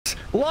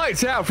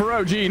Lights out for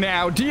OG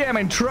now. DM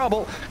in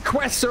trouble.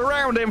 Quests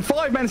around him.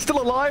 5 men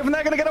still alive, and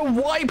they're going to get a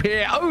wipe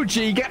here. OG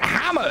get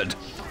hammered.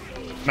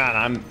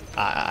 Man,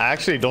 I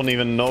actually don't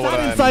even know what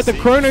I'm inside the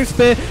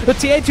Chronosphere, the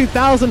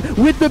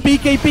TA2000 with the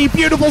BKB.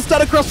 Beautiful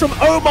stun across from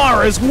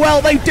Omar as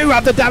well. They do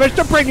have the damage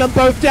to bring them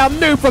both down.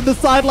 Noob from the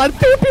sideline.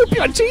 Pew, pew,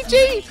 pew.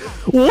 GG.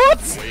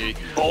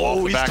 What?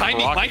 Oh, he's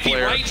tiny. Might be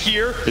right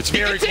here. It's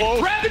very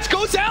close. Ravage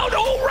goes out.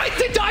 Oh, right,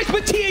 then dies,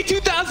 but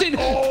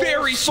TA2000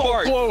 very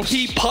smart. Close.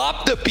 He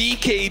popped the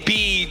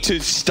BKB to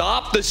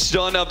stop the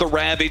stun of the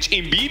Ravage.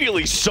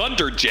 Immediately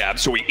sundered jab,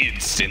 so he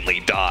instantly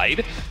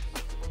died.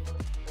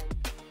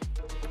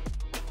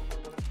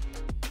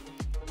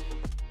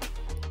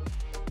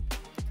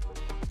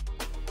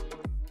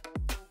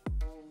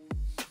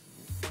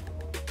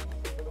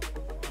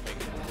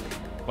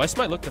 West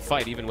might look to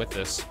fight even with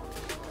this.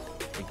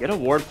 They get a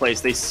ward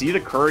place. They see the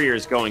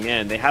couriers going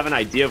in. They have an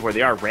idea of where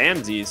they are.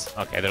 Ramses.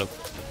 Okay, they're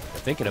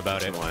thinking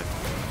about it.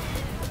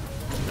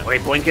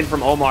 Wait, blinking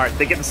from Omar.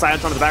 They get the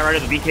silence onto the back rider.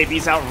 The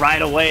BKB's out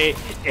right away.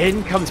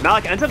 In comes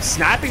Malik. Ends up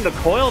snapping the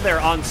coil there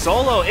on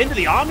Solo into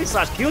the Omni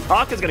Slash.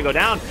 Q-Talk is going to go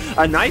down.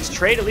 A nice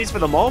trade, at least for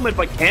the moment,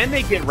 but can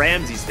they get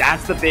Ramses?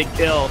 That's the big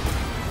kill.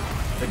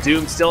 The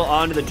Doom still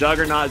onto the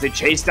Juggernaut as they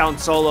chase down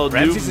Solo.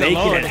 Noob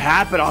making it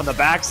happen on the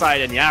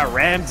backside. And yeah,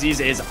 Ramses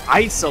is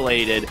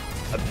isolated.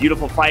 A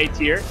beautiful fight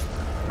here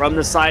from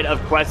the side of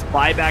Quest.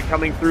 Buyback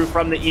coming through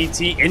from the ET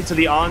into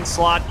the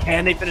onslaught.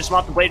 Can they finish him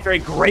off? The Blade Fairy,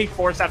 great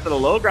force after the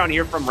low ground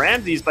here from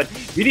Ramses, but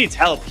he needs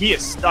help. He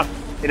is stuck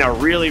in a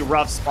really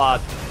rough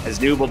spot as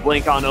Noob will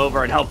blink on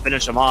over and help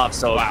finish him off.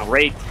 So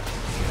great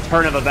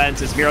turn of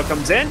events as Miro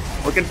comes in,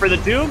 looking for the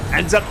Doom,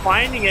 ends up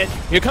finding it.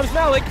 Here comes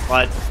Malik.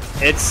 But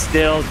it's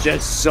still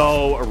just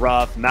so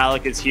rough.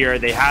 Malik is here.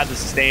 They have the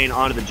sustain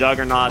onto the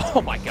Juggernaut.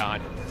 Oh my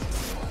god.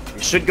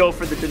 They should go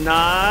for the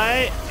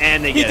deny,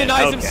 and they get it. He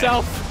denies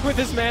himself with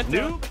his man.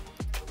 Noob.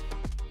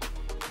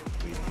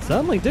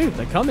 Certainly do.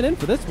 They're coming in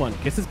for this one.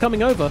 Kiss is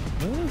coming over.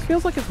 Well, it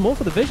feels like it's more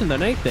for the vision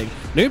than anything.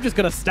 Noob just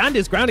going to stand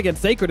his ground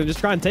against Sacred and just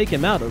try and take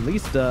him out. At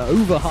least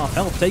over half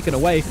health taken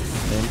away.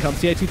 Then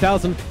comes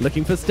TA2000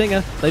 looking for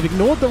Stinger. They've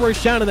ignored the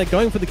Roshan and they're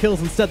going for the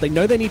kills instead. They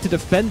know they need to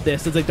defend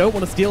this as they don't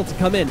want to steal to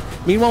come in.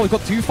 Meanwhile, we've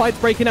got 2 fights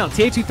breaking out.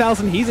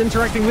 TA2000, he's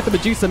interacting with the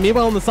Medusa.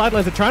 Meanwhile, on the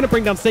sidelines, they're trying to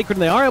bring down Sacred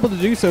and they are able to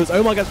do so as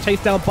Omar gets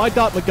chased down by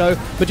Dartmago.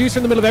 Medusa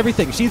in the middle of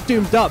everything. She's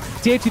doomed up.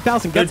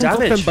 TA2000 gets on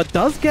top of him but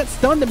does get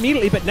stunned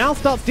immediately, but now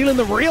starts dealing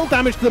the real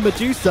damage to the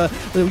Medusa.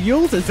 The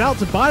Yules is out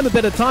to buy him a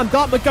bit of time.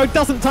 Dartmago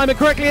doesn't time it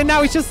correctly, and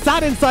now he's just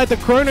sat inside the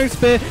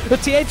Chronosphere. The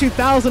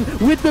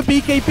TA2000 with the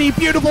BKB.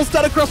 Beautiful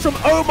stun across from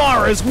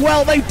Omar as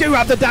well. They do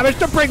have the damage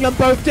to bring them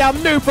both down.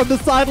 Noob from the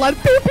sideline.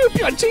 Pew, pew,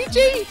 pew.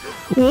 GG.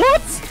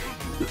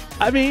 What?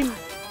 I mean,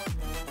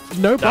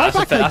 no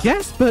buyback, I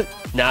guess, but...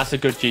 Nah, it's a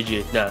good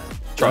GG. Nah.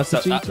 Trust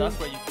that's GG.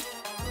 where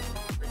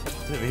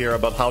you... Here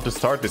about how to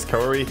start this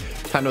Curry.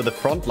 Kind of the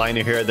front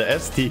liner here. The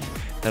ST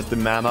has the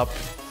man up.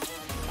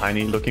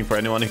 Tiny looking for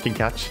anyone who can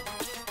catch.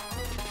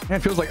 Yeah,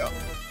 it feels like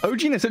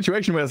OG in a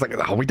situation where it's like,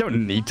 oh, we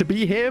don't need to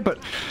be here, but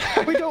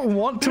we don't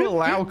want to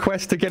allow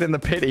Quest to get in the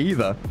pit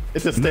either.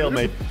 It's a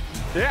stalemate.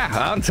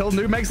 Yeah, until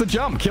Noob makes the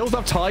jump. Kills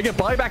off Tiger,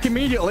 buyback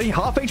immediately.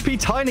 Half HP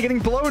Tiny getting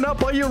blown up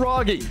by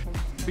Uragi.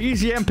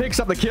 BZM picks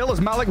up the kill as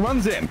Malik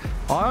runs in.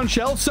 Iron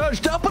Shell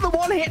surged up with a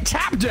one-hit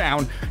tap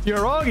down.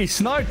 Uragi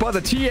sniped by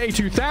the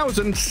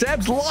TA2000.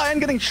 Seb's Lion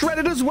getting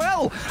shredded as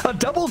well. A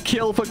double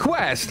kill for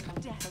Quest.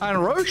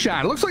 And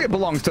Roshan, looks like it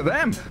belongs to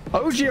them.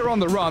 OG are on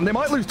the run. They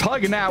might lose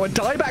Tiger now. A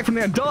dieback from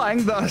the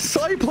Undying. The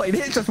side plate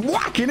hit just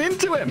whacking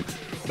into him.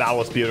 That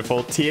was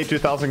beautiful.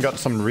 TA2000 got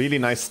some really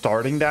nice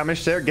starting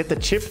damage there. Get the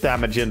chip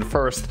damage in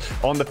first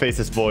on the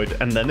Faceless Void.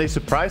 And then they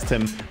surprised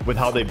him with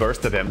how they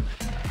bursted him.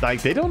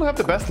 Like, they don't have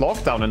the best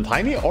lockdown. And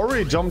Tiny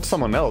already jumped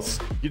someone else.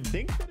 You'd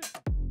think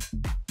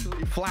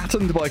that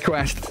Flattened by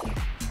Quest.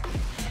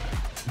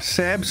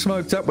 Seb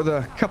smoked up with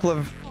a couple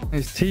of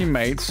his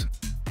teammates.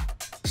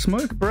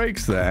 Smoke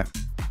breaks there.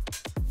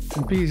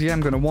 And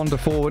BZM going to wander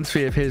forward,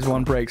 see if his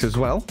one breaks as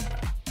well.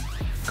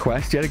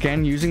 Quest yet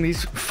again using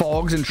these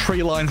fogs and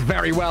tree lines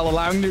very well,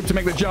 allowing Noob to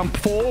make the jump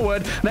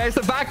forward. There's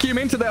the vacuum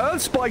into the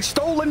Earth Spike.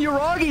 Stolen.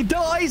 Uragi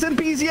dies and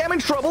BZM in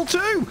trouble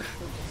too.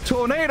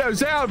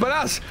 Tornado's out, but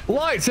that's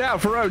lights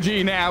out for OG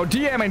now.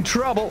 DM in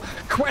trouble.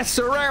 Quest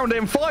around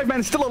him. 5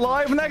 men still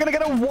alive, and they're going to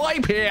get a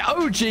wipe here.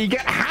 OG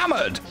get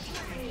hammered.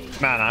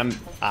 Man,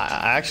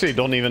 I actually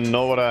don't even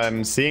know what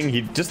I'm seeing.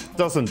 He just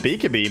doesn't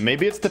BKB.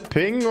 Maybe it's the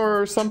ping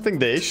or something,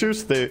 the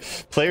issues. The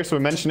players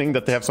were mentioning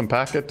that they have some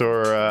packet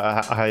or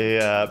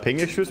high ping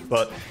issues,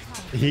 but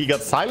he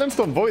got silenced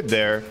on Void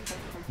there.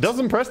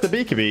 Doesn't press the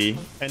BKB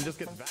and just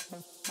gets back.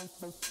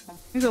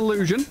 His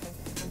illusion.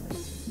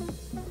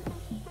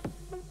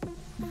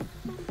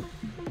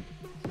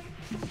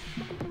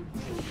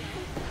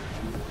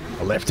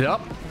 Lift it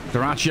up.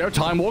 Duraccio,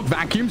 Time Walk,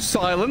 Vacuum,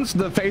 Silence.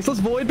 The Faceless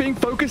Void being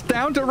focused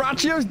down.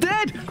 Duraccio's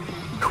dead.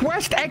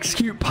 Quest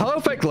execute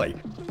perfectly.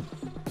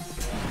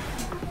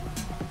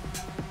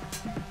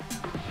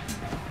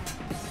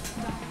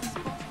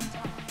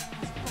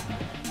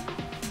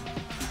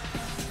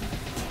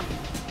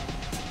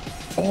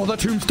 Oh, the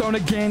tombstone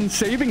again,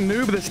 saving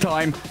Noob this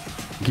time.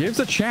 Gives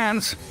a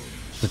chance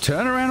to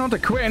turn around onto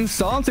Quinn,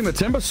 silencing the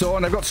Timber Saw,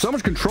 and they've got so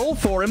much control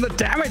for him. The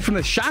damage from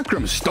the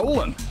Chakram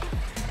stolen.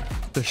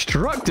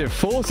 Destructive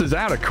forces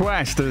out of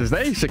Quest as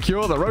they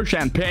secure the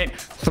Roshan Pit.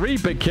 3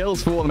 big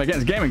kills for them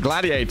against Gaming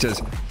Gladiators.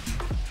 Back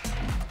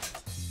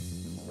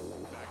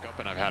up,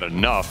 and I've had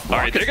enough. All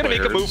right, they're going to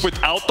make a move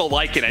without the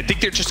Lycan. I think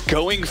they're just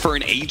going for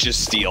an Aegis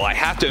steal. I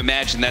have to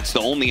imagine that's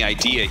the only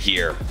idea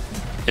here.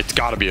 It's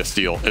got to be a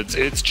steal.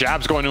 It's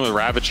Jabs going in with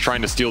Ravage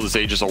trying to steal this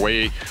Aegis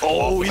away.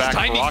 Oh, his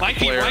timing might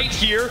be right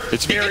here.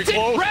 It's very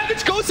close.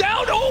 Ravage goes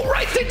out. Oh,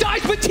 right, it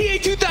dies, but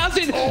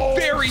TA2000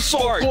 very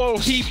smart.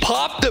 Close. He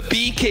popped the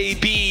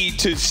BKB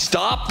to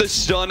stop the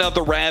stun of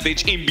the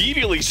Ravage,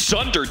 immediately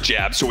sundered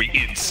Jab, so he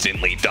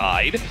instantly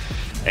died.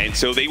 And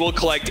so they will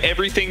collect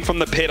everything from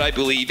the pit, I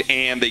believe,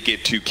 and they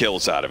get 2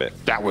 kills out of it.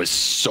 That was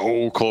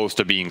so close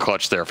to being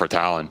clutch there for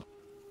Talon.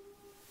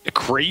 A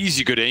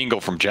crazy good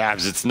angle from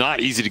Jabs. It's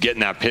not easy to get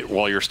in that pit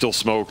while you're still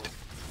smoked.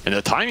 And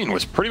the timing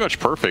was pretty much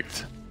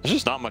perfect. There's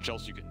just not much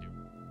else you can do.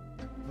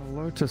 The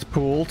Lotus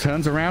Pool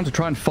turns around to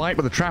try and fight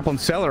with a trap on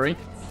Celery.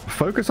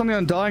 Focus on the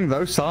Undying,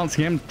 though,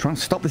 silencing him, trying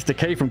to stop this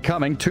decay from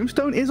coming.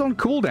 Tombstone is on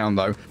cooldown,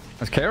 though,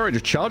 as KO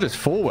just charges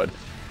forward.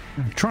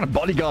 Trying to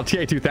bodyguard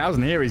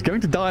TA2000 here. He's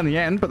going to die in the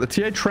end, but the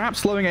TA trap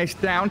slowing Ace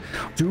down.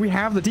 Do we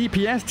have the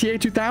DPS?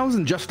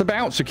 TA2000 just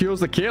about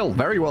secures the kill.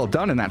 Very well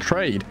done in that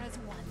trade.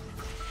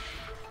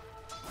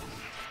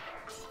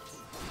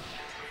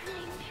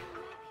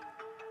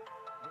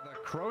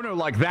 Chrono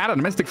like that and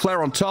a Mystic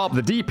Flare on top.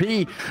 The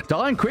DP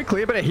dying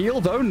quickly, but a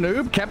heal though.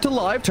 Noob kept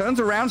alive, turns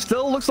around,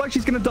 still looks like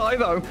she's going to die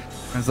though.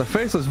 As the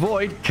Faceless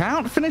Void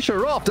can't finish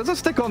her off, doesn't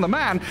stick on the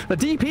man. The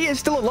DP is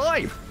still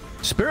alive.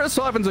 Spirit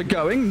Siphons are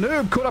going.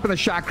 Noob caught up in the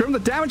Chakram. The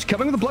damage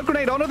coming with the Blood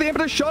Grenade on her. The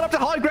Impetus shot up to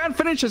high ground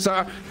finishes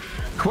her.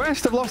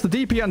 Quest have lost the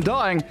DP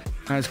Undying.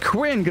 As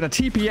Quinn going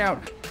to TP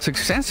out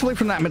successfully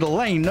from that middle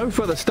lane. No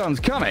further stuns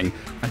coming.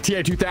 And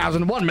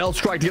TA2000, 1 Melt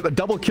Strike to get the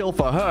double kill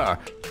for her.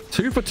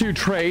 2 for 2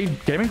 trade.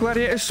 Gaming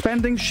Gladiators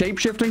spending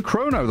Shapeshifting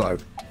Chrono though.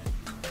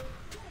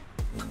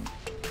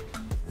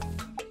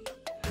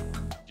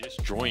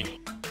 Just join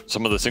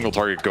some of the single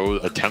target go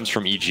attempts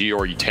from EG,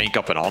 or you tank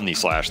up an Omni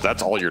Slash.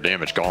 That's all your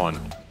damage gone.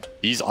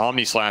 These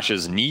Omni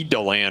Slashes need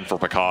to land for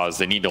Pakaz.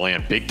 They need to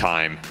land big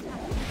time.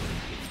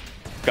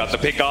 Got the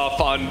pick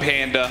off on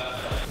Panda.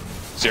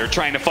 So they're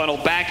trying to funnel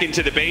back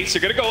into the base.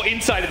 They're going to go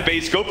inside of the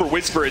base, go for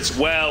Whisper as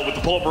well, with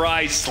the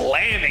Pulverize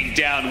slamming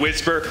down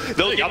Whisper.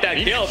 They'll get that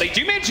kill. They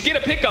do manage to get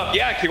a pickup.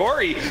 Yeah,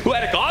 Kiori, who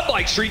had a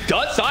godlike streak,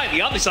 does sign. The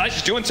Omnislash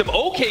is doing some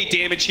okay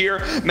damage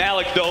here.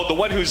 Malik, though, the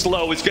one who's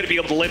low, is going to be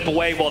able to limp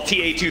away, while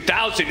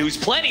TA2000, who's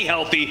plenty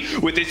healthy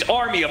with his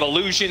army of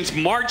illusions,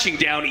 marching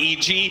down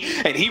EG,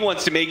 and he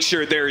wants to make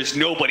sure there is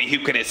nobody who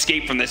can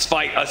escape from this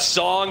fight. A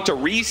song to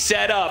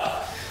reset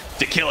up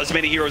to kill as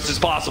many heroes as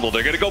possible.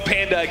 They're going to go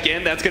Panda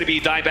again. That's going to be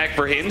a dieback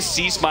for him.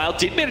 C-Smile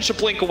did manage to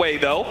blink away,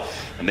 though.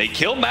 And they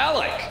kill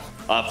Malik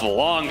off a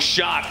long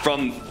shot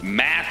from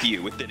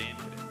Matthew with it in.